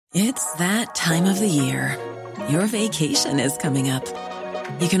It's that time of the year. Your vacation is coming up.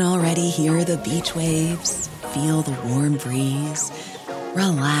 You can already hear the beach waves, feel the warm breeze,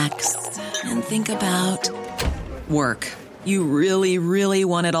 relax, and think about work. You really, really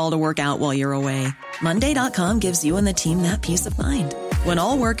want it all to work out while you're away. Monday.com gives you and the team that peace of mind. When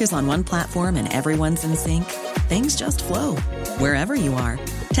all work is on one platform and everyone's in sync, things just flow. Wherever you are,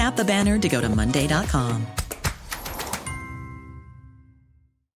 tap the banner to go to Monday.com.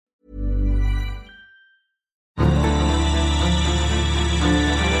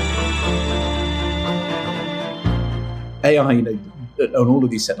 AI, and all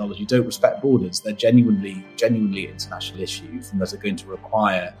of these technologies don't respect borders. They're genuinely international issues, and that are going to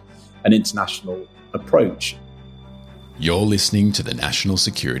require an international approach. You're listening to the National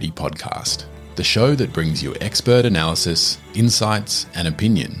Security Podcast, the show that brings you expert analysis, insights, and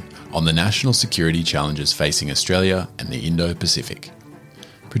opinion on the national security challenges facing Australia and the Indo-Pacific.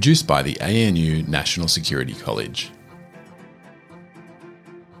 Produced by the ANU National Security College.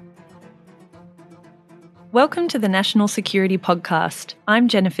 Welcome to the National Security Podcast. I'm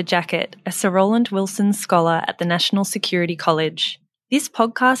Jennifer Jackett, a Sir Roland Wilson Scholar at the National Security College. This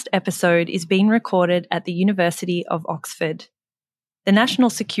podcast episode is being recorded at the University of Oxford. The National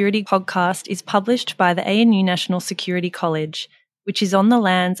Security Podcast is published by the ANU National Security College, which is on the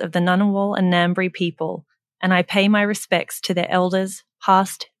lands of the Ngunnawal and Ngambri people, and I pay my respects to their elders,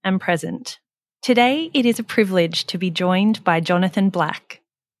 past and present. Today, it is a privilege to be joined by Jonathan Black.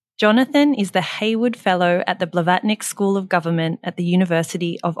 Jonathan is the Hayward Fellow at the Blavatnik School of Government at the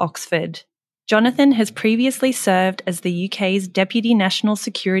University of Oxford. Jonathan has previously served as the UK's Deputy National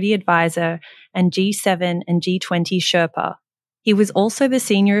Security Advisor and G7 and G20 Sherpa. He was also the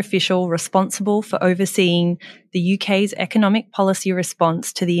senior official responsible for overseeing the UK's economic policy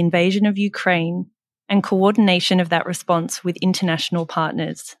response to the invasion of Ukraine and coordination of that response with international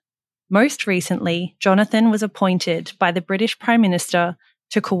partners. Most recently, Jonathan was appointed by the British Prime Minister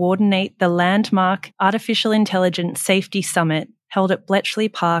to coordinate the landmark Artificial Intelligence Safety Summit held at Bletchley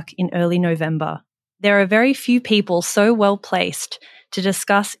Park in early November. There are very few people so well placed to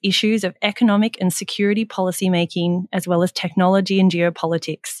discuss issues of economic and security policymaking, as well as technology and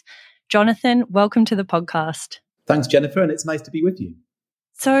geopolitics. Jonathan, welcome to the podcast. Thanks, Jennifer, and it's nice to be with you.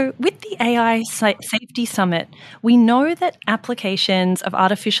 So with the AI Safety Summit, we know that applications of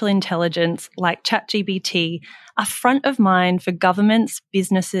artificial intelligence like ChatGPT are front of mind for governments,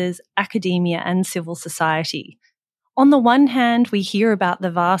 businesses, academia, and civil society. On the one hand, we hear about the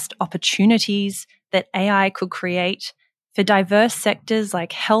vast opportunities that AI could create for diverse sectors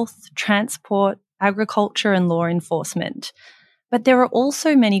like health, transport, agriculture, and law enforcement. But there are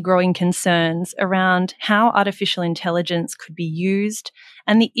also many growing concerns around how artificial intelligence could be used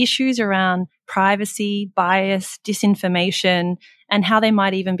and the issues around privacy, bias, disinformation, and how they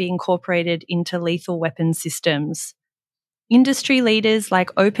might even be incorporated into lethal weapon systems. Industry leaders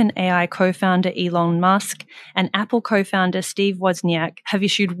like OpenAI co-founder Elon Musk and Apple co-founder Steve Wozniak have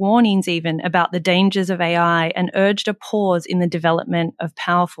issued warnings even about the dangers of AI and urged a pause in the development of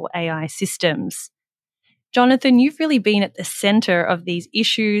powerful AI systems. Jonathan, you've really been at the centre of these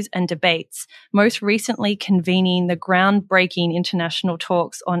issues and debates, most recently convening the groundbreaking international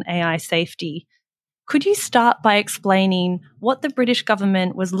talks on AI safety. Could you start by explaining what the British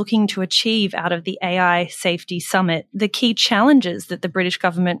government was looking to achieve out of the AI Safety Summit, the key challenges that the British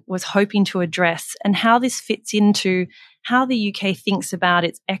government was hoping to address, and how this fits into how the UK thinks about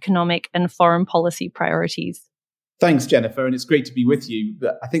its economic and foreign policy priorities? Thanks, Jennifer, and it's great to be with you.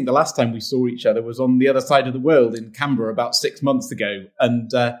 I think the last time we saw each other was on the other side of the world in Canberra about 6 months ago,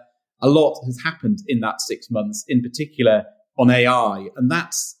 and a lot has happened in that 6 months, in particular on AI, and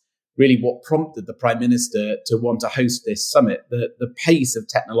that's really what prompted the Prime Minister to want to host this summit. The pace of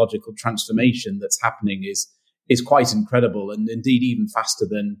technological transformation that's happening is quite incredible, and indeed even faster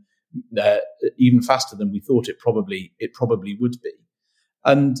than we thought it probably would be.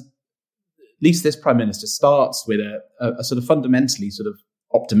 And at least this Prime Minister starts with a sort of fundamentally sort of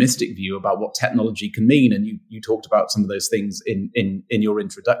optimistic view about what technology can mean. And you talked about some of those things in your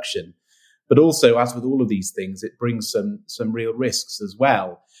introduction. But also, as with all of these things, it brings some real risks as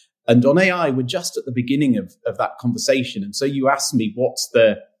well. And on AI, we're just at the beginning of that conversation. And so you asked me what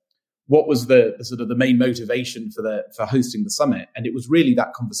was the sort of the main motivation for hosting the summit. And it was really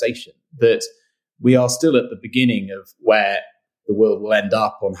that conversation that we are still at the beginning of where the world will end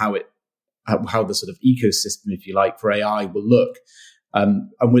up on how the sort of ecosystem, if you like, for AI will look.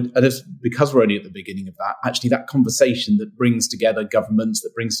 Because we're only at the beginning of that, actually that conversation that brings together governments,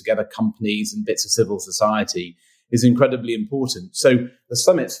 that brings together companies and bits of civil society is incredibly important. So the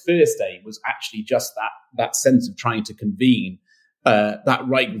summit's first aim was actually just that sense of trying to convene that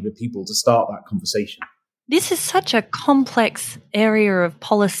right group of people to start that conversation. This is such a complex area of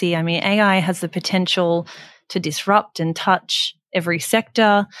policy. I mean, AI has the potential to disrupt and touch every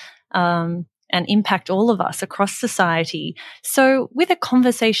sector and impact all of us across society. So with a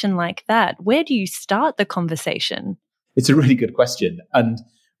conversation like that, where do you start the conversation? It's a really good question. And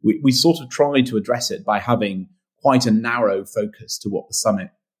we sort of tried to address it by having quite a narrow focus to what the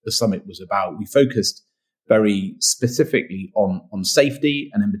summit was about. We focused very specifically on safety,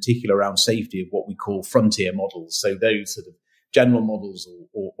 and in particular around safety of what we call frontier models. So those sort of general models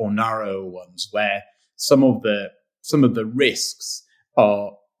or narrow ones where some of the risks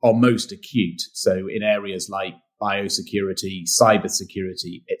are most acute. So in areas like biosecurity,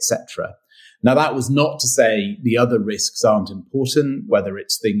 cybersecurity, etc. Now, that was not to say the other risks aren't important, whether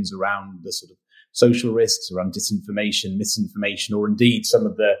it's things around the sort of social risks, around disinformation, misinformation, or indeed some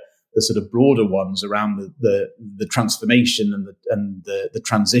of the sort of broader ones around the transformation and the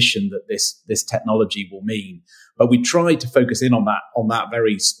transition that this technology will mean. But we tried to focus in on that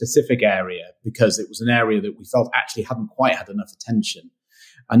very specific area because it was an area that we felt actually hadn't quite had enough attention.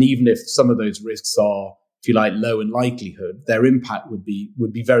 And even if some of those risks are, if you like, low in likelihood, their impact would be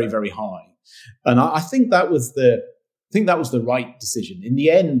very, very high. And I think that was the right decision. In the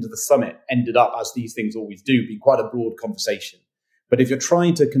end, the summit ended up, as these things always do, being quite a broad conversation. But if you're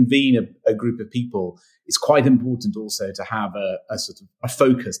trying to convene a group of people, it's quite important also to have a sort of a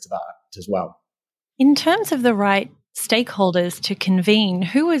focus to that as well. In terms of the right stakeholders to convene,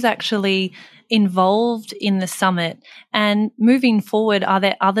 who was actually involved in the summit? And moving forward, are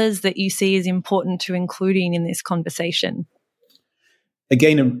there others that you see as important to including in this conversation?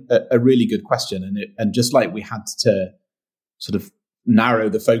 Again, a really good question. And just like we had to sort of narrow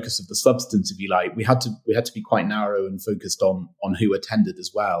the focus of the substance, if you like, we had to be quite narrow and focused on who attended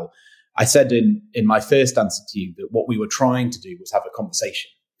as well. I said in my first answer to you that what we were trying to do was have a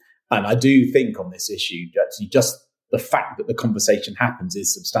conversation. And I do think on this issue, actually, just the fact that the conversation happens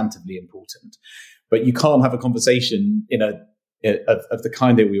is substantively important. But you can't have a conversation of the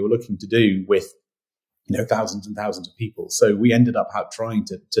kind that we were looking to do with thousands and thousands of people. So we ended up trying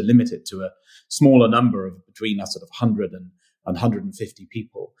to limit it to a smaller number of between a sort of 100 and 150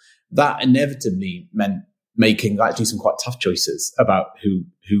 people. That inevitably meant making actually some quite tough choices about who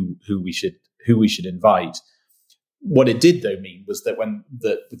we should invite. What it did, though, mean was that when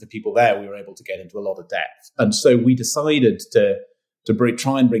with the people there, we were able to get into a lot of depth. And so we decided to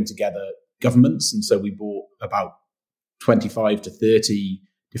try and bring together governments. And so we brought about 25 to 30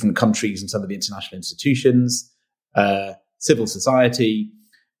 different countries and some of the international institutions, civil society,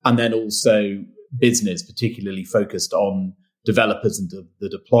 and then also business, particularly focused on developers and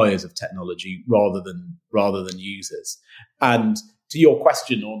the deployers of technology rather than users. And to your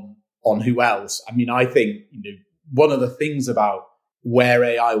question on who else, I mean, I think one of the things about where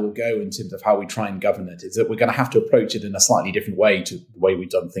AI will go in terms of how we try and govern it is that we're going to have to approach it in a slightly different way to the way we've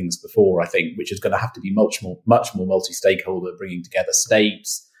done things before, I think, which is going to have to be much more multi-stakeholder, bringing together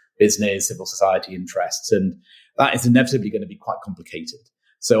states, business, civil society interests. And that is inevitably going to be quite complicated.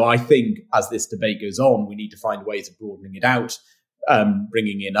 So I think as this debate goes on, we need to find ways of broadening it out,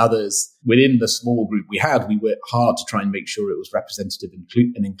 bringing in others. Within the small group we had, we worked hard to try and make sure it was representative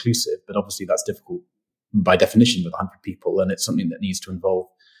and inclusive. But obviously that's difficult by definition with 100 people, and it's something that needs to involve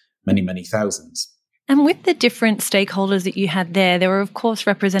many, many thousands. And with the different stakeholders that you had there were, of course,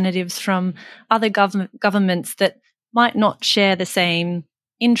 representatives from other governments that might not share the same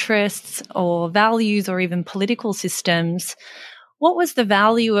interests or values or even political systems. What was the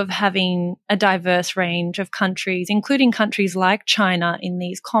value of having a diverse range of countries, including countries like China, in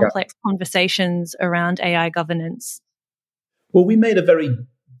these complex conversations around AI governance? Well, we made a very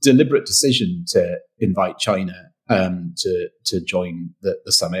deliberate decision to invite China to join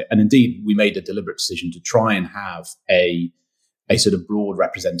the summit. And indeed, we made a deliberate decision to try and have a sort of broad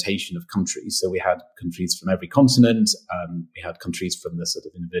representation of countries. So we had countries from every continent. We had countries from the sort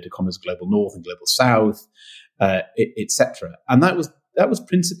of inverted commas global north and global south, etc. And that was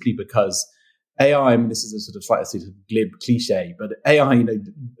principally because AI, I mean, this is a sort of glib cliche, but AI,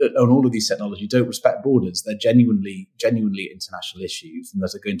 on all of these technologies don't respect borders. They're genuinely international issues and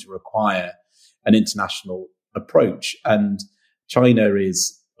that are going to require an international approach. And China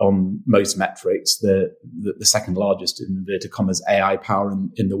is, on most metrics, the second largest, in inverted commas, AI power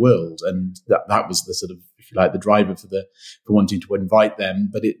in the world. And that was the sort of, if you like, the driver for wanting to invite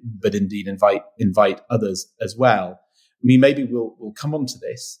them, but indeed invite others as well. I mean, maybe we'll come on to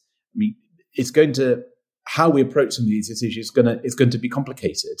this. I mean, how we approach some of these issues is going to be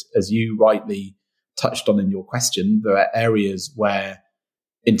complicated. As you rightly touched on in your question, there are areas where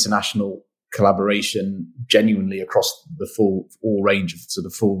international collaboration genuinely across the full range of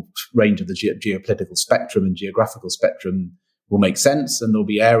the geopolitical spectrum and geographical spectrum will make sense. And there'll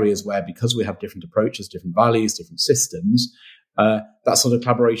be areas where, because we have different approaches, different values, different systems, that sort of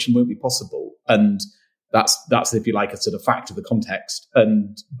collaboration won't be possible. And that's, if you like, a sort of fact of the context.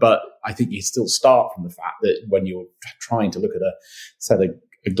 But I think you still start from the fact that when you're trying to look at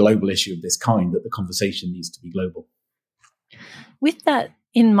a global issue of this kind, that the conversation needs to be global. With that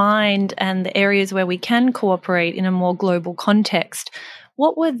in mind, and the areas where we can cooperate in a more global context,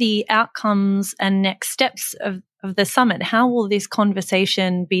 what were the outcomes and next steps of the summit? How will this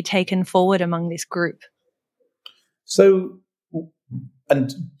conversation be taken forward among this group? So,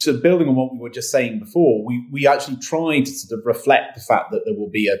 and to building on what we were just saying before, we actually tried to sort of reflect the fact that there will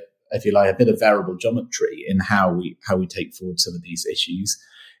be if you like, a bit of variable geometry in how we take forward some of these issues.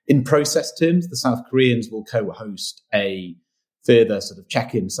 In process terms, the South Koreans will co-host a further sort of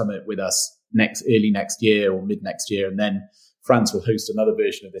check-in summit with us early next year or mid next year, and then France will host another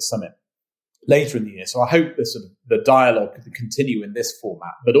version of this summit later in the year. So I hope the dialogue can continue in this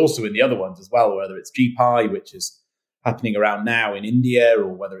format, but also in the other ones as well, whether it's GPI, which is happening around now in India, or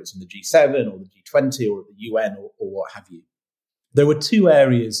whether it's in the G7 or the G20 or the UN or what have you. There were two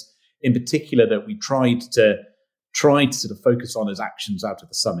areas in particular that we tried to sort of focus on as actions out of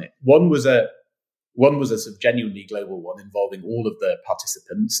the summit. One was a sort of genuinely global one involving all of the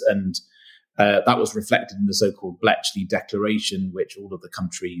participants, and that was reflected in the so-called Bletchley Declaration, which all of the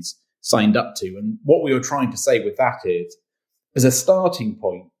countries signed up to. And what we were trying to say with that is, as a starting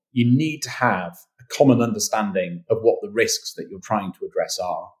point, you need to have a common understanding of what the risks that you're trying to address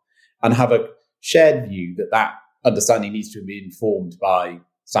are, and have a shared view that understanding needs to be informed by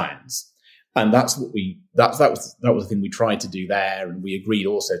science. And that was the thing we tried to do there. And we agreed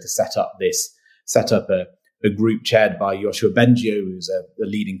also to set up a group chaired by Yoshua Bengio, who's a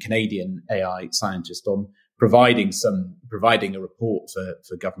leading Canadian AI scientist, on providing a report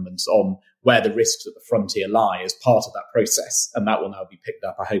for governments on where the risks at the frontier lie as part of that process. And that will now be picked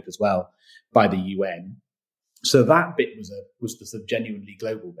up, I hope, as well by the UN. So that bit was the sort of genuinely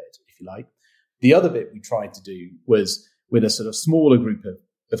global bit, if you like. The other bit we tried to do was, with a sort of smaller group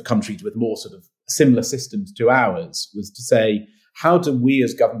of countries with more sort of similar systems to ours, was to say, how do we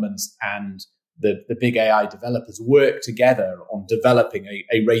as governments and the big AI developers work together on developing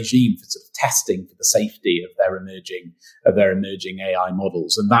a regime for sort of testing for the safety of their emerging AI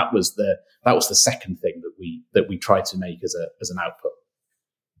models? And that was the second thing that we tried to make as an output.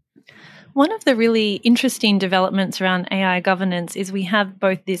 One of the really interesting developments around AI governance is we have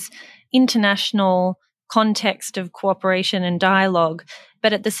both this international context of cooperation and dialogue,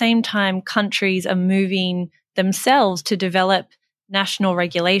 but at the same time, countries are moving themselves to develop national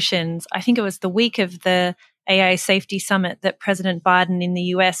regulations. I think it was the week of the AI Safety Summit that President Biden in the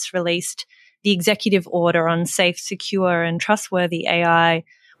US released the executive order on safe, secure, and trustworthy AI.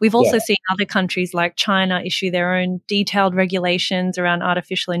 We've also seen other countries like China issue their own detailed regulations around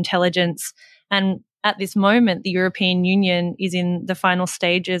artificial intelligence. And at this moment, the European Union is in the final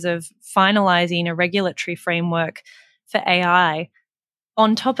stages of finalizing a regulatory framework for AI.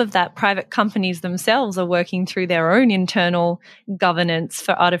 On top of that, private companies themselves are working through their own internal governance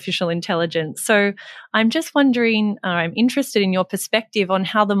for artificial intelligence. So I'm just wondering, I'm interested in your perspective on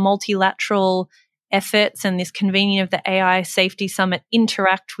how the multilateral efforts and this convening of the AI Safety Summit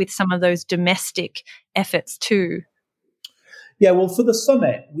interact with some of those domestic efforts too. Yeah, well, for the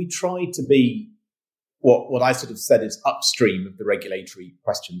summit, we tried to be what I sort of said is upstream of the regulatory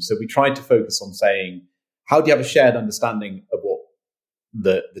questions. So we tried to focus on saying, how do you have a shared understanding of what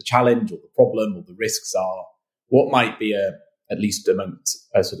the challenge or the problem or the risks are? What might be at least amongst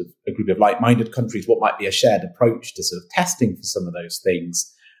a sort of a group of like-minded countries, what might be a shared approach to sort of testing for some of those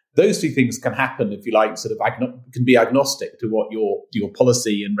things? Those two things can happen, if you like, sort of can be agnostic to what your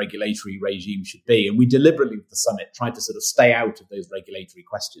policy and regulatory regime should be. And we deliberately, with the summit, tried to sort of stay out of those regulatory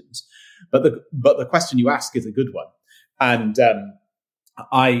questions. But the question you ask is a good one, and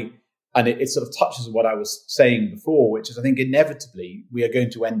it sort of touches on what I was saying before, which is I think inevitably we are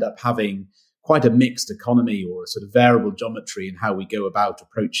going to end up having quite a mixed economy or a sort of variable geometry in how we go about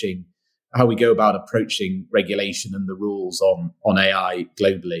approaching regulation and the rules on AI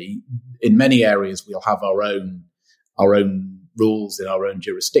globally. In many areas, we'll have our own rules in our own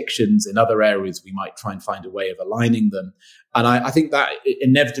jurisdictions. In other areas, we might try and find a way of aligning them. And I think that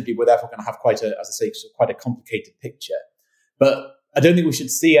inevitably we're therefore going to have quite a complicated picture. But I don't think we should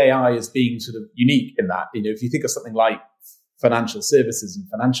see AI as being sort of unique in that. You know, if you think of something like financial services and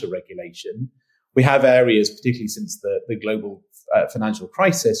financial regulation, we have areas, particularly since the global financial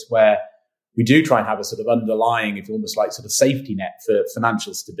crisis, where we do try and have a sort of underlying, if almost like sort of safety net for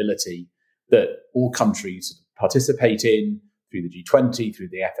financial stability that all countries participate in through the G20, through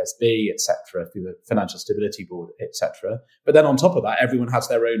the FSB, etc., through the Financial Stability Board, etc. But then on top of that, everyone has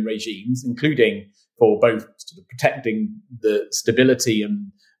their own regimes, including for both sort of protecting the stability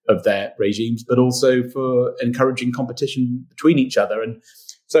of their regimes, but also for encouraging competition between each other. And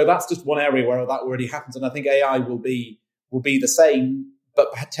so that's just one area where that already happens. And I think AI will be the same,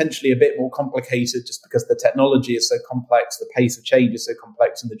 but potentially a bit more complicated just because the technology is so complex, the pace of change is so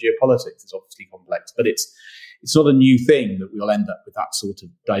complex, and the geopolitics is obviously complex. But it's not a new thing that we'll end up with that sort of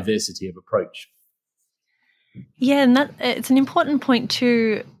diversity of approach. Yeah, and that it's an important point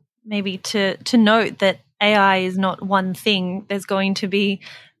too, maybe to note that AI is not one thing. There's going to be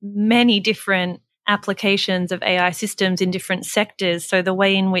many different applications of AI systems in different sectors. So the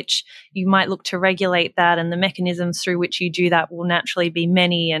way in which you might look to regulate that and the mechanisms through which you do that will naturally be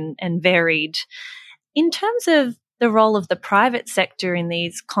many and varied. In terms of the role of the private sector in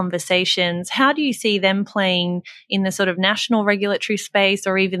these conversations, how do you see them playing in the sort of national regulatory space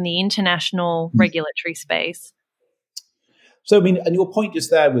or even the international regulatory space? So, I mean, and your point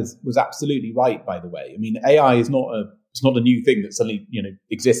just there was absolutely right, by the way. I mean, AI is not a new thing that suddenly,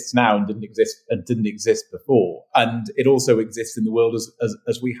 exists now and didn't exist before. And it also exists in the world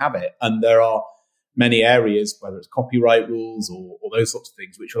as we have it. And there are many areas, whether it's copyright rules or those sorts of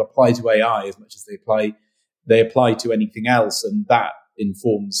things, which will apply to AI as much as they apply to anything else. And that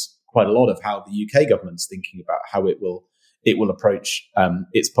informs quite a lot of how the UK government's thinking about how it will approach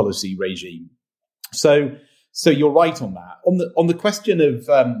its policy regime. So you're right on that. On the question of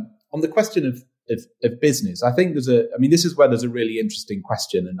business, I think this is where there's a really interesting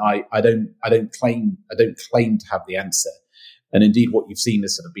question, and I don't claim to have the answer. And indeed, what you've seen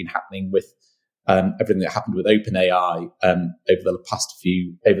has sort of been happening with everything that happened with OpenAI over the past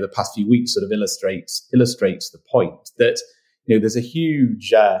few weeks sort of illustrates the point that there's a huge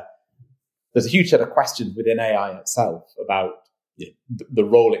set of questions within AI itself about the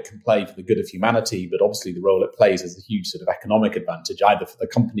role it can play for the good of humanity, but obviously the role it plays is a huge sort of economic advantage, either for the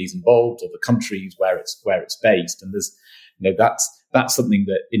companies involved or the countries where it's based. And there's that's something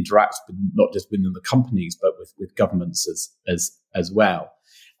that interacts with not just within the companies, but with governments as well.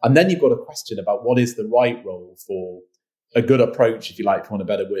 And then you've got a question about what is the right role for a good approach, if you like, for want of a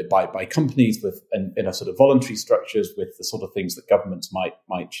better word, by companies in a sort of voluntary structures with the sort of things that governments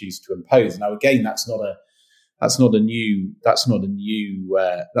might choose to impose. Now, again, that's not a new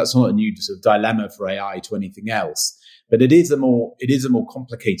sort of dilemma for AI to anything else, but it is a more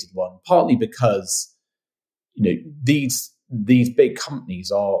complicated one. Partly because these big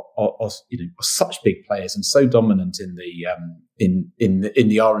companies are such big players and so dominant in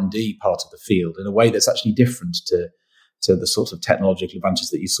the R&D part of the field in a way that's actually different to the sort of technological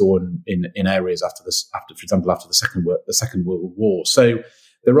advances that you saw in areas after the Second World War. So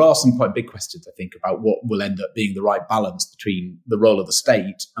there are some quite big questions, I think, about what will end up being the right balance between the role of the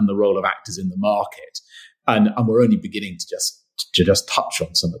state and the role of actors in the market. And we're only beginning to just touch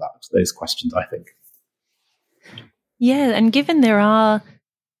on some of those questions, I think. Yeah, and given there are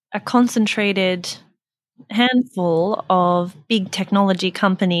a concentrated handful of big technology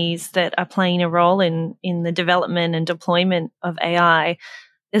companies that are playing a role in the development and deployment of AI,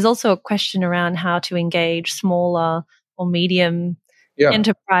 there's also a question around how to engage smaller or medium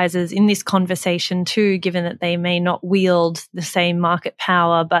enterprises in this conversation too, given that they may not wield the same market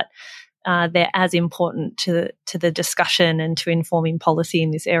power, but they're as important to the discussion and to informing policy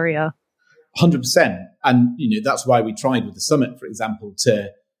in this area. 100%. And, that's why we tried with the summit, for example, to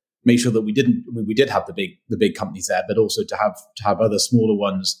make sure that we did have the big companies there, but also to have other smaller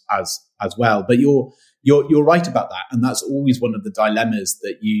ones as well. But you're right about that. And that's always one of the dilemmas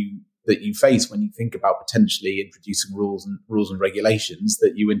that you face when you think about potentially introducing rules and regulations,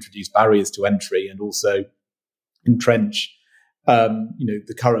 that you introduce barriers to entry and also entrench,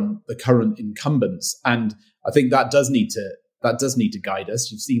 the current incumbents. And I think that does need to guide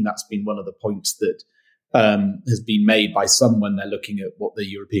us. You've seen that's been one of the points that has been made by some when they're looking at what the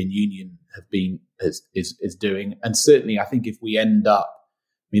European Union is doing. And certainly, I think if we end up,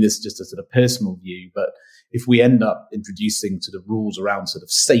 this is just a sort of personal view, but if we end up introducing sort of rules around sort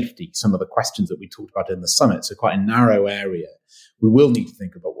of safety, some of the questions that we talked about in the summit, so quite a narrow area, we will need to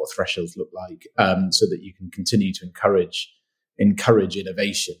think about what thresholds look like, so that you can continue to encourage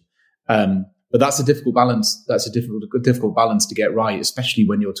innovation. But that's a difficult balance. That's a difficult balance to get right, especially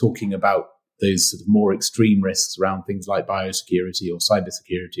when you're talking about those sort of more extreme risks around things like biosecurity or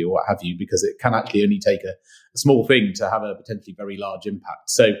cybersecurity or what have you, because it can actually only take a small thing to have a potentially very large impact.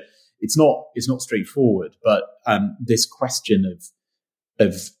 So it's not straightforward, but this question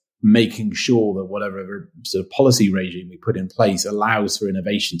of making sure that whatever sort of policy regime we put in place allows for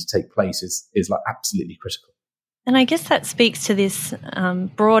innovation to take place is like absolutely critical. And I guess that speaks to this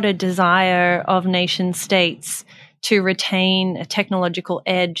broader desire of nation states to retain a technological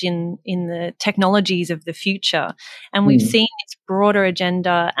edge in the technologies of the future. And we've seen this broader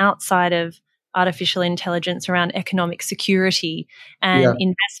agenda outside of artificial intelligence around economic security and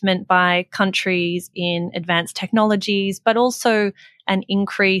investment by countries in advanced technologies, but also an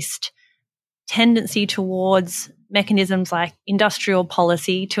increased tendency towards mechanisms like industrial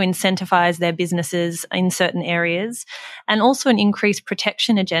policy to incentivize their businesses in certain areas, and also an increased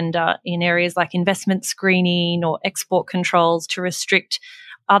protection agenda in areas like investment screening or export controls to restrict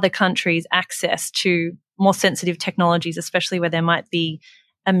other countries' access to more sensitive technologies, especially where there might be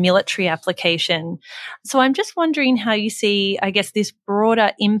a military application. So I'm just wondering how you see, I guess, this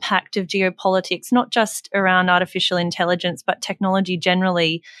broader impact of geopolitics, not just around artificial intelligence, but technology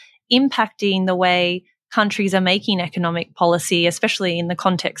generally, impacting the way countries are making economic policy, especially in the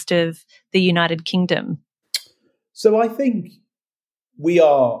context of the United Kingdom. So I think we're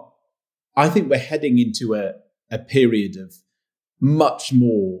heading into a period of much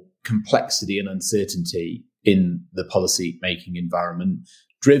more complexity and uncertainty in the policy making environment,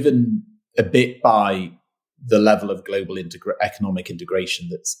 driven a bit by the level of global economic integration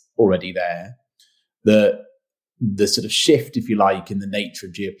that's already there, the sort of shift, if you like, in the nature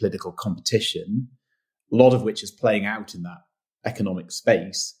of geopolitical competition, a lot of which is playing out in that economic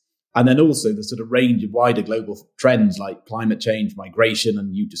space. And then also the sort of range of wider global trends like climate change, migration,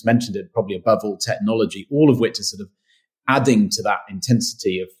 and you just mentioned it, probably above all technology, all of which are sort of adding to that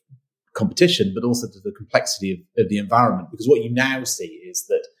intensity of competition, but also to the complexity of the environment. Because what you now see is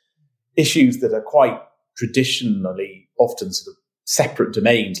that issues that are quite traditionally often sort of separate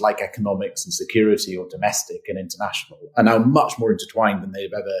domains like economics and security or domestic and international are now much more intertwined than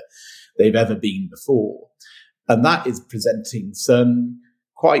they've ever been before. And that is presenting some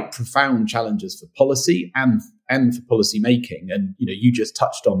quite profound challenges for policy and for policy making. And, you just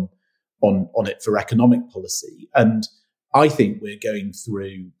touched on it for economic policy. And I think we're going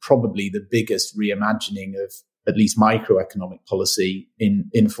through probably the biggest reimagining of at least microeconomic policy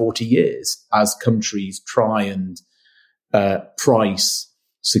in 40 years as countries try and price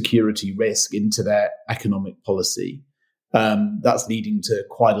security risk into their economic policy. That's leading to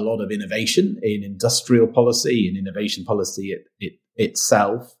quite a lot of innovation in industrial policy and innovation policy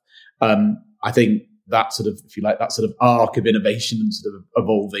itself. I think that sort of, if you like, that sort of arc of innovation and sort of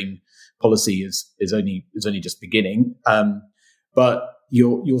evolving policy is only just beginning. But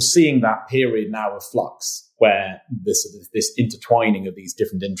you're seeing that period now of flux where this intertwining of these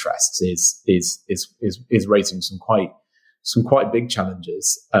different interests is raising some quite big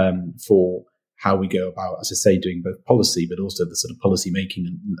challenges for how we go about, as I say, doing both policy, but also the sort of policy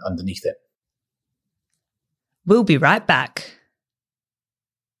making underneath it. We'll be right back.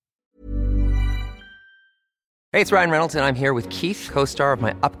 Hey, it's Ryan Reynolds, and I'm here with Keith, co-star of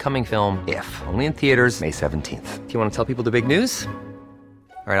my upcoming film, If, only in theaters May 17th. Do you want to tell people the big news?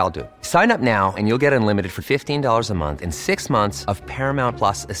 All right, I'll do it. Sign up now and you'll get unlimited for $15 a month and 6 months of Paramount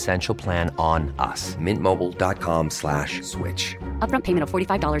Plus Essential Plan on us. MintMobile.com/switch. Upfront payment of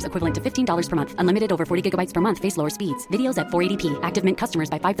 $45 equivalent to $15 per month. Unlimited over 40 gigabytes per month. Face lower speeds. Videos at 480p. Active Mint customers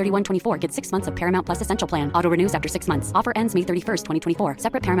by 531.24 get 6 months of Paramount Plus Essential Plan. Auto renews after 6 months. Offer ends May 31st, 2024.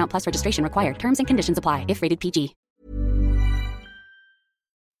 Separate Paramount Plus registration required. Terms and conditions apply if rated PG.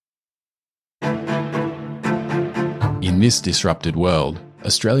 In this disrupted world,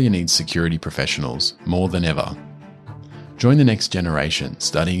 Australia needs security professionals more than ever. Join the next generation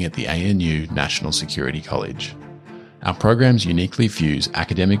studying at the ANU National Security College. Our programs uniquely fuse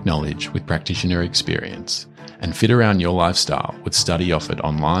academic knowledge with practitioner experience and fit around your lifestyle with study offered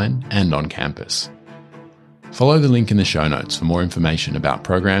online and on campus. Follow the link in the show notes for more information about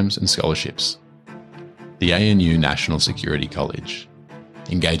programs and scholarships. The ANU National Security College.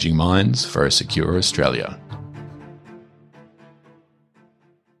 Engaging minds for a secure Australia.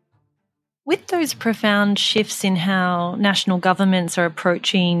 With those profound shifts in how national governments are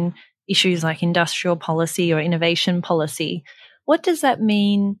approaching issues like industrial policy or innovation policy, what does that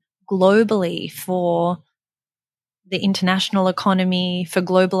mean globally for the international economy, for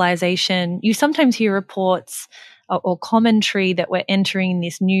globalization? You sometimes hear reports or commentary that we're entering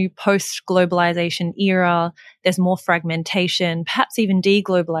this new post-globalization era. There's more fragmentation, perhaps even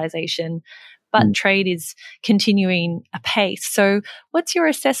deglobalization, but trade is continuing apace. So what's your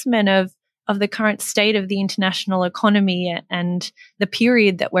assessment of the current state of the international economy and the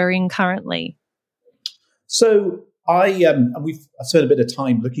period that we're in currently? So I've spent a bit of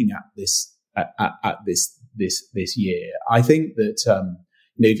time looking at this this year. I think that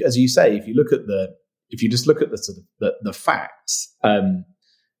as you say, if you just look at the sort of the facts,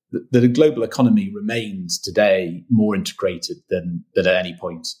 the global economy remains today more integrated than at any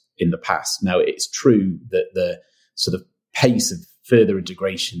point in the past. Now, it's true that the sort of pace of further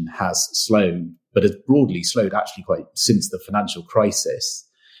integration has slowed, but has broadly slowed actually quite since the financial crisis.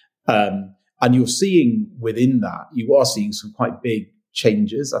 And you're seeing within that, you are seeing some quite big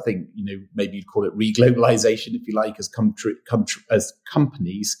changes. I think, maybe you'd call it reglobalization, if you like, as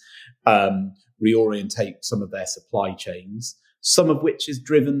companies reorientate some of their supply chains, some of which is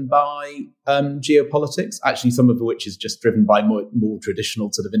driven by geopolitics, actually some of which is just driven by more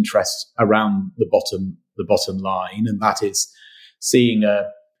traditional sort of interests around the bottom line. And that is seeing a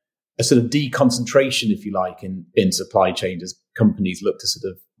sort of deconcentration, if you like, in supply chains as companies look to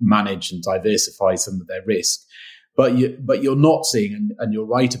sort of manage and diversify some of their risk. But you're not seeing, and you're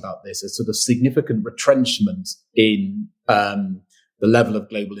right about this, a sort of significant retrenchment in the level of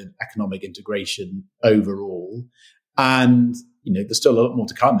global economic integration overall. And, there's still a lot more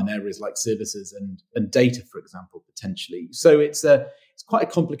to come in areas like services and data, for example, potentially. So it's quite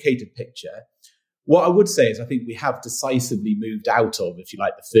a complicated picture. What I would say is I think we have decisively moved out of, if you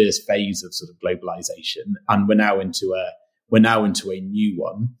like, the first phase of sort of globalization, and we're now into a new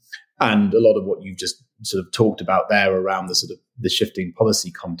one. And a lot of what you've just sort of talked about there around the sort of the shifting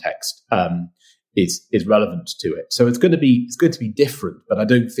policy context is relevant to it. So it's going to be different, but I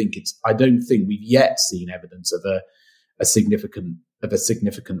don't think we've yet seen evidence of a significant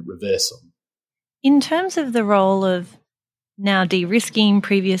reversal. In terms of the role of now de-risking,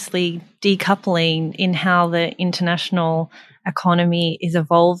 previously decoupling, in how the international economy is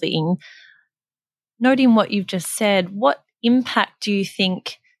evolving, noting what you've just said, what impact do you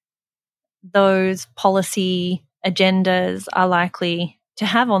think those policy agendas are likely to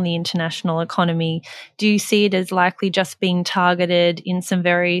have on the international economy? Do you see it as likely just being targeted in some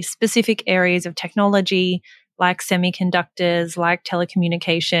very specific areas of technology, like semiconductors, like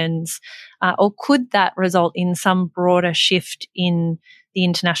telecommunications, or could that result in some broader shift in the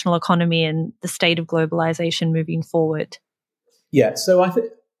international economy and the state of globalization moving forward? Yeah, so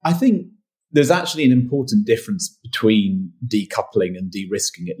I think there's actually an important difference between decoupling and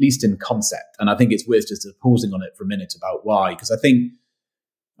de-risking, at least in concept. And I think it's worth just pausing on it for a minute about why, because I think,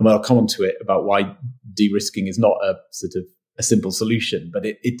 and I'll come on to it about why de-risking is not a sort of a simple solution, but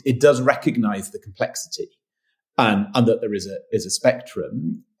it does recognize the complexity and that there is a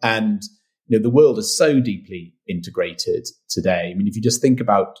spectrum. And the world is so deeply integrated today. I mean, if you just think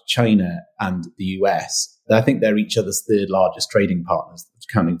about China and the US, I think they're each other's third largest trading partners,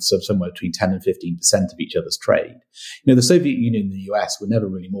 counting somewhere between 10 and 15% of each other's trade. The Soviet Union and the US were never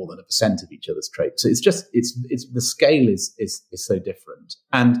really more than 1% of each other's trade. So it's the scale is so different.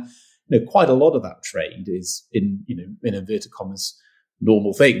 And, quite a lot of that trade is in inverted commas,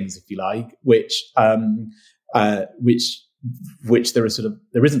 normal things, if you like, which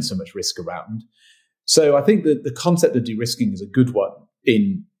there isn't so much risk around. So I think that the concept of de-risking is a good one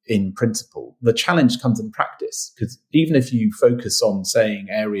in principle. The challenge comes in practice, because even if you focus on saying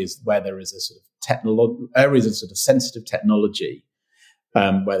areas where there is a sort of areas of sort of sensitive technology,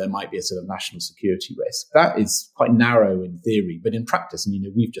 where there might be a sort of national security risk, that is quite narrow in theory, but in practice, and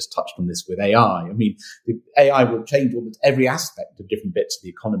we've just touched on this with AI. I mean, the AI will change almost every aspect of different bits of the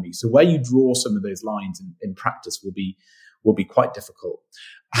economy. So where you draw some of those lines in practice will be quite difficult.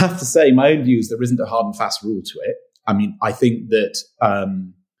 I have to say, my own view is there isn't a hard and fast rule to it. I mean, I think that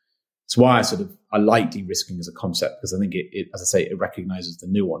it's why I like de-risking as a concept, because I think it, as I say, it recognizes the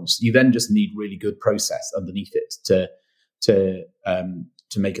nuance. You then just need really good process underneath it to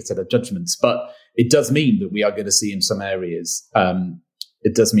make a set of judgments. But it does mean that we are going to see in some areas, we're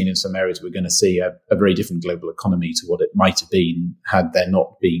going to see a very different global economy to what it might have been had there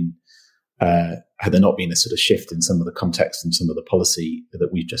not been a sort of shift in some of the context and some of the policy that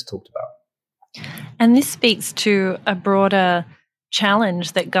we've just talked about. And this speaks to a broader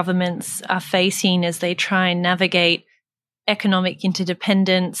challenge that governments are facing as they try and navigate economic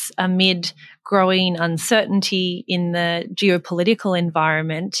interdependence amid growing uncertainty in the geopolitical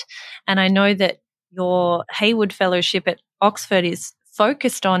environment. And I know that your Hayward Fellowship at Oxford is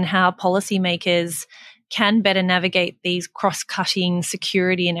focused on how policymakers can better navigate these cross-cutting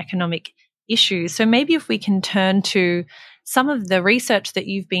security and economic issues. So maybe if we can turn to some of the research that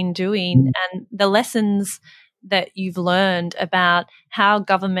you've been doing and the lessons that you've learned about how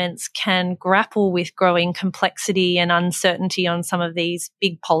governments can grapple with growing complexity and uncertainty on some of these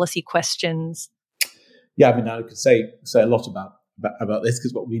big policy questions. Yeah, I mean, I could say a lot about this,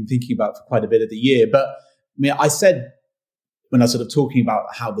 because what we've been thinking about for quite a bit of the year. But I mean, I said when I was sort of talking about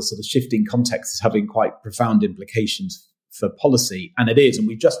how the sort of shifting context is having quite profound implications for policy, and it is. And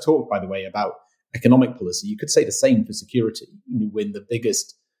we've just talked, by the way, about economic policy. You could say the same for security. When the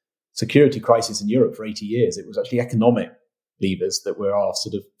biggest security crisis in Europe for 80 years, it was actually economic levers that were our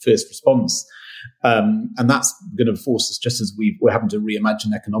sort of first response. And that's going to force us, just as we're having to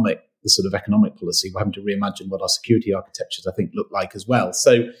reimagine the sort of economic policy, we're having to reimagine what our security architectures, I think, look like as well.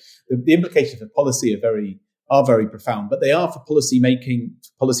 So the implications of policy are very profound, but they are for policy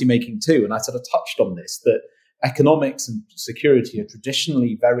making too. And I sort of touched on this, that economics and security are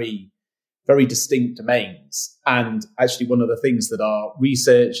traditionally very, very distinct domains. And actually one of the things that our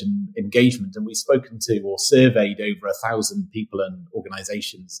research and engagement, and we've spoken to or surveyed over 1,000 people and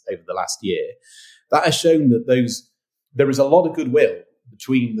organizations over the last year, that has shown that there is a lot of goodwill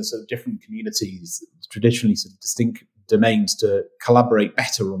between the sort of different communities, traditionally sort of distinct domains, to collaborate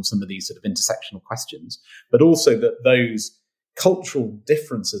better on some of these sort of intersectional questions, but also that those cultural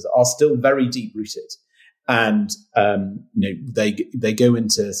differences are still very deep rooted. And they go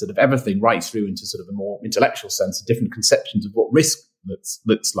into sort of everything right through into sort of a more intellectual sense of different conceptions of what risk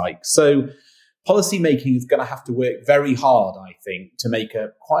looks like. So policy making is going to have to work very hard, I think, to make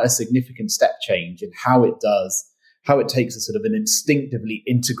quite a significant step change in how it takes a sort of an instinctively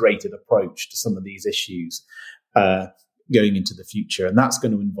integrated approach to some of these issues going into the future. And that's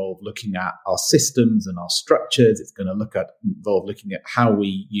going to involve looking at our systems and our structures. It's going to involve looking at how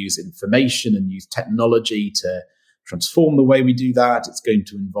we use information and use technology to transform the way we do that. It's going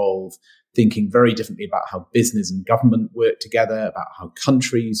to involve thinking very differently about how business and government work together, about how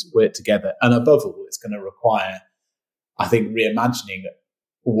countries work together. And above all, it's going to require, I think, reimagining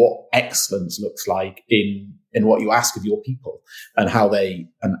what excellence looks like in what you ask of your people and how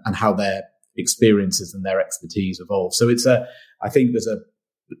their experiences and their expertise evolve. So I think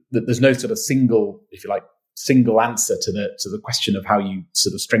there's no sort of single, if you like, single answer to the question of how you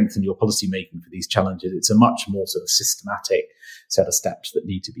sort of strengthen your policy making for these challenges. It's a much more sort of systematic set of steps that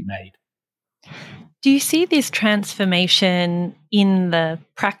need to be made. Do you see this transformation in the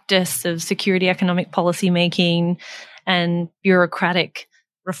practice of security economic policy making and bureaucratic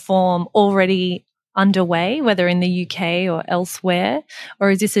reform already underway, whether in the UK or elsewhere? Or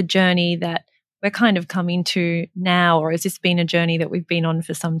is this a journey that we're kind of coming to now, or has this been a journey that we've been on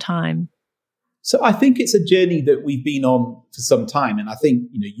for some time? So I think it's a journey that we've been on for some time. And I think,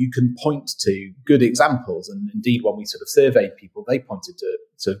 you can point to good examples. And indeed, when we sort of surveyed people, they pointed to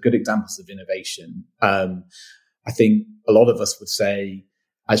sort of good examples of innovation. I think a lot of us would say,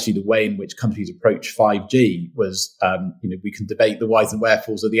 actually, the way in which countries approach 5G was, we can debate the whys and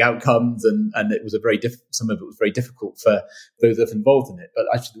wherefores of the outcomes, and it was some of it was very difficult for those that are involved in it. But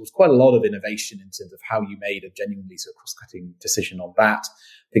actually, there was quite a lot of innovation in terms of how you made a genuinely sort of cross-cutting decision on that.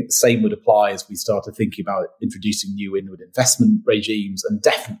 I think the same would apply as we started thinking about introducing new inward investment regimes, and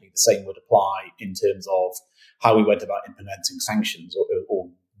definitely the same would apply in terms of how we went about implementing sanctions or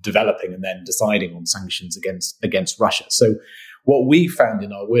developing and then deciding on sanctions against Russia. So what we found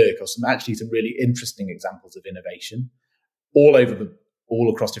in our work are some really interesting examples of innovation all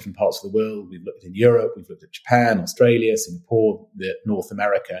across different parts of the world. We've looked in Europe, we've looked at Japan, Australia, Singapore, North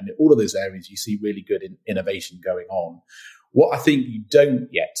America, and in all of those areas you see really good innovation going on. What I think you don't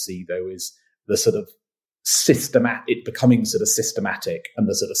yet see, though, is the sort of it becoming sort of systematic and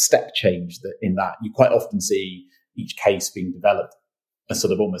the sort of step change that in that you quite often see each case being developed as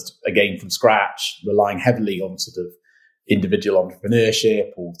sort of almost again from scratch, relying heavily on sort of individual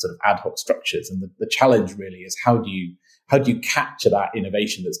entrepreneurship or sort of ad hoc structures. And the challenge really is how do you capture that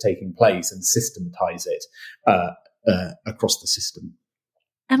innovation that's taking place and systematize it across the system?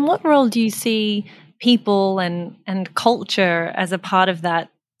 And what role do you see people and culture as a part of that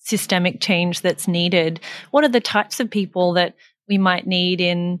systemic change that's needed? What are the types of people that we might need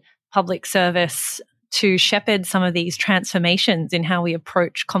in public service to shepherd some of these transformations in how we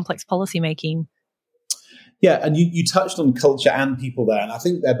approach complex policymaking? Yeah, and you touched on culture and people there, and I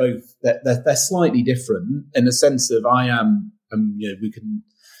think they're slightly different in the sense of we can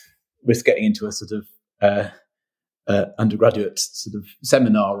risk getting into a sort of undergraduate sort of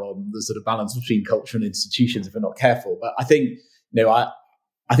seminar on the sort of balance between culture and institutions if we're not careful. But I think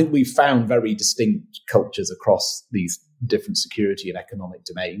I think we've found very distinct cultures across these different security and economic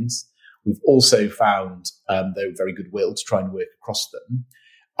domains. We've also found, though, very good will to try and work across them.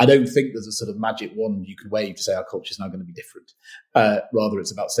 I don't think there's a sort of magic wand you can wave to say our culture is now going to be different. Rather,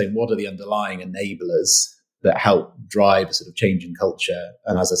 it's about saying what are the underlying enablers that help drive a sort of change in culture.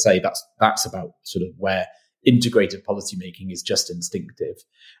 And as I say, that's about sort of where integrated policy making is just instinctive.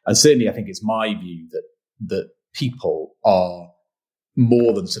 And certainly, I think it's my view that people are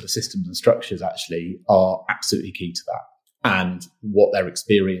more than sort of systems and structures actually are absolutely key to that, and what their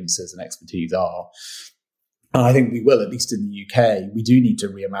experiences and expertise are. And I think we will, at least in the UK, we do need to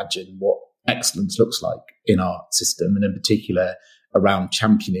reimagine what excellence looks like in our system, and in particular around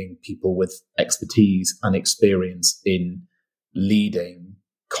championing people with expertise and experience in leading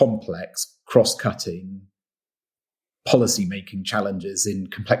complex, cross-cutting policy-making challenges in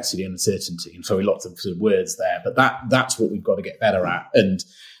complexity and uncertainty. And sorry, lots of sort of words there, but that's what we've got to get better at. And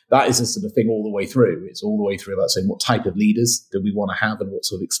that is a sort of thing all the way through. It's all the way through about saying what type of leaders do we want to have and what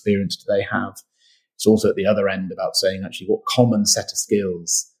sort of experience do they have. It's also at the other end about saying actually what common set of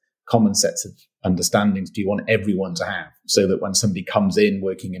skills, common sets of understandings do you want everyone to have, so that when somebody comes in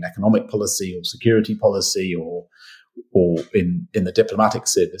working in economic policy or security policy or in the diplomatic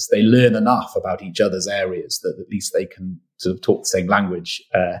service, they learn enough about each other's areas that at least they can sort of talk the same language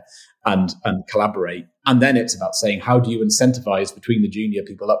and collaborate. And then it's about saying, how do you incentivize between the junior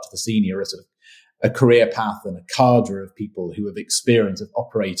people up to the senior a sort of a career path and a cadre of people who have experience of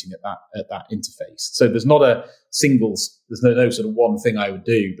operating at that interface. So there's not a single, there's no sort of one thing I would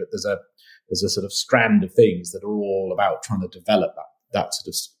do, but there's a sort of strand of things that are all about trying to develop that sort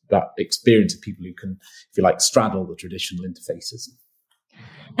of that experience of people who can, if you like, straddle the traditional interfaces.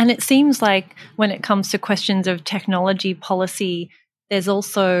 And it seems like when it comes to questions of technology policy, there's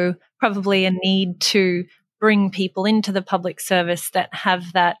also probably a need to bring people into the public service that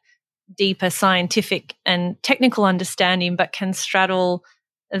have that deeper scientific and technical understanding, but can straddle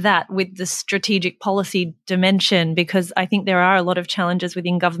that with the strategic policy dimension, because I think there are a lot of challenges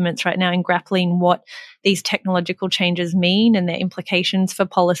within governments right now in grappling what these technological changes mean and their implications for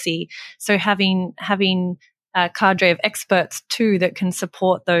policy. So having a cadre of experts too that can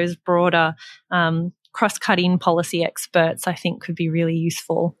support those broader cross-cutting policy experts, I think could be really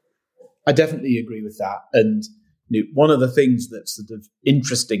useful. I definitely agree with that. And one of the things that's sort of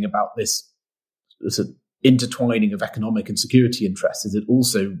interesting about this sort of intertwining of economic and security interests is it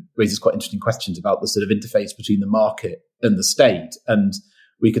also raises quite interesting questions about the sort of interface between the market and the state. And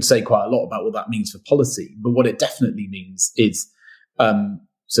we could say quite a lot about what that means for policy, but what it definitely means is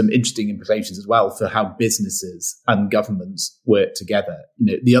some interesting implications as well for how businesses and governments work together.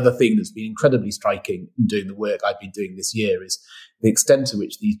 The other thing that's been incredibly striking in doing the work I've been doing this year is the extent to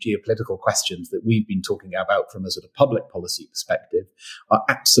which these geopolitical questions that we've been talking about from a sort of public policy perspective are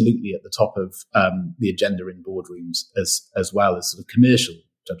absolutely at the top of the agenda in boardrooms, as well as sort of commercial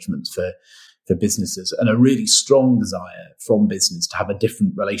judgments for businesses, and a really strong desire from business to have a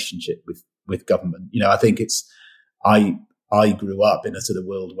different relationship with government. I think I grew up in a sort of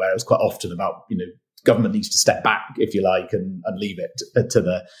world where it was quite often about, government needs to step back, if you like, and leave it to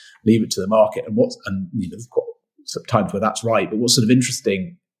the market. And there's quite some times where that's right. But what's sort of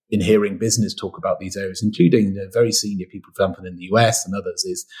interesting in hearing business talk about these areas, including very senior people, for example, in the US and others,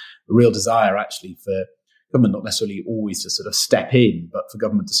 is a real desire actually for government not necessarily always to sort of step in, but for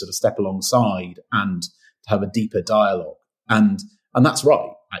government to sort of step alongside and to have a deeper dialogue. And that's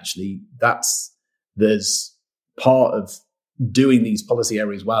right, actually. There's part of doing these policy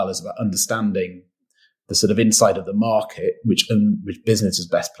areas well is about understanding the sort of insight of the market, which business is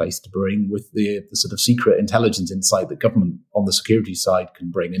best placed to bring, with the sort of secret intelligence insight that government on the security side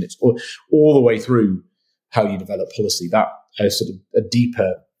can bring. And it's all the way through how you develop policy. That sort of a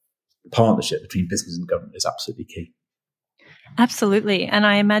deeper partnership between business and government is absolutely key. Absolutely. And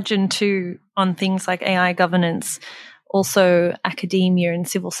I imagine too, on things like AI governance, also academia and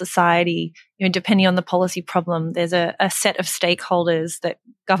civil society, depending on the policy problem, there's a set of stakeholders that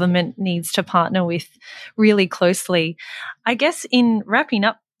government needs to partner with really closely. I guess in wrapping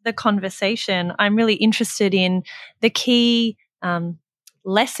up the conversation, I'm really interested in the key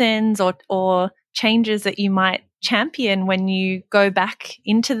lessons or changes that you might champion when you go back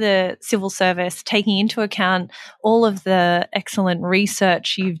into the civil service, taking into account all of the excellent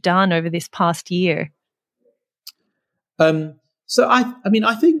research you've done over this past year. So I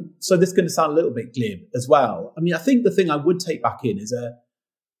think, so this is going to sound a little bit glib as well. I think the thing I would take back in is a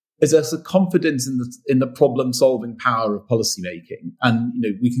sort of confidence in the problem solving power of policymaking. And,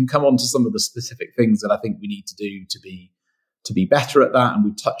 we can come on to some of the specific things that I think we need to do to be better at that. And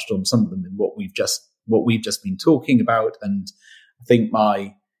we've touched on some of them in what we've just been talking about. And I think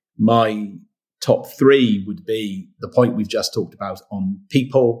my top three would be the point we've just talked about on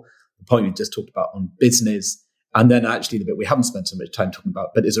people, the point we've just talked about on business, and then actually the bit we haven't spent so much time talking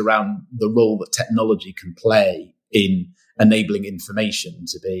about, but is around the role that technology can play in enabling information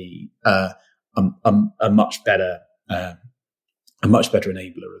to be a much better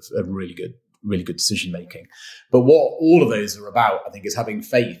enabler of really good decision making. But what all of those are about, I think, is having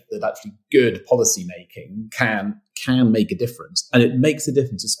faith that actually good policy making can make a difference, and it makes a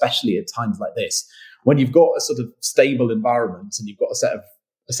difference, especially at times like this, when you've got a sort of stable environment and you've got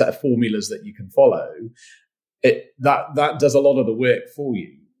a set of formulas that you can follow. that does a lot of the work for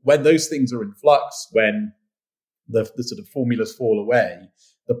you. When those things are in flux, when the sort of formulas fall away,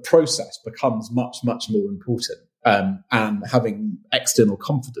 the process becomes much, much more important. And having external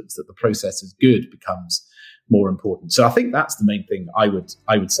confidence that the process is good becomes more important. So I think that's the main thing I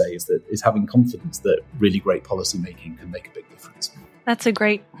would say is having confidence that really great policy making can make a big difference. That's a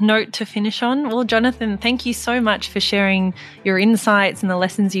great note to finish on. Well, Jonathan, thank you so much for sharing your insights and the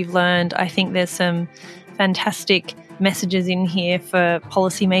lessons you've learned. I think there's some fantastic messages in here for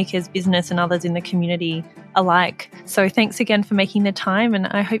policymakers, business and others in the community alike. So thanks again for making the time, and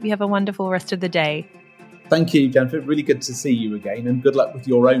I hope you have a wonderful rest of the day. Thank you, Jennifer. Really good to see you again, and good luck with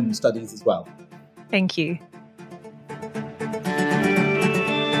your own studies as well. Thank you.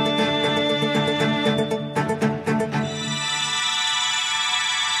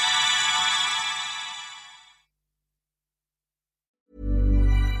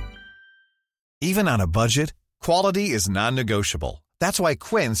 Even on a budget, quality is non-negotiable. That's why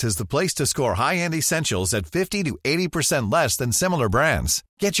Quince is the place to score high-end essentials at 50 to 80% less than similar brands.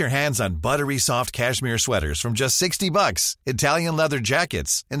 Get your hands on buttery soft cashmere sweaters from just $60, Italian leather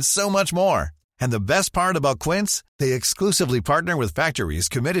jackets, and so much more. And the best part about Quince, they exclusively partner with factories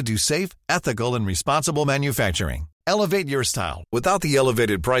committed to safe, ethical, and responsible manufacturing. Elevate your style without the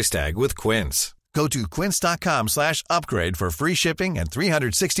elevated price tag with Quince. Go to quince.com/upgrade for free shipping and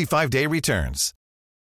 365-day returns.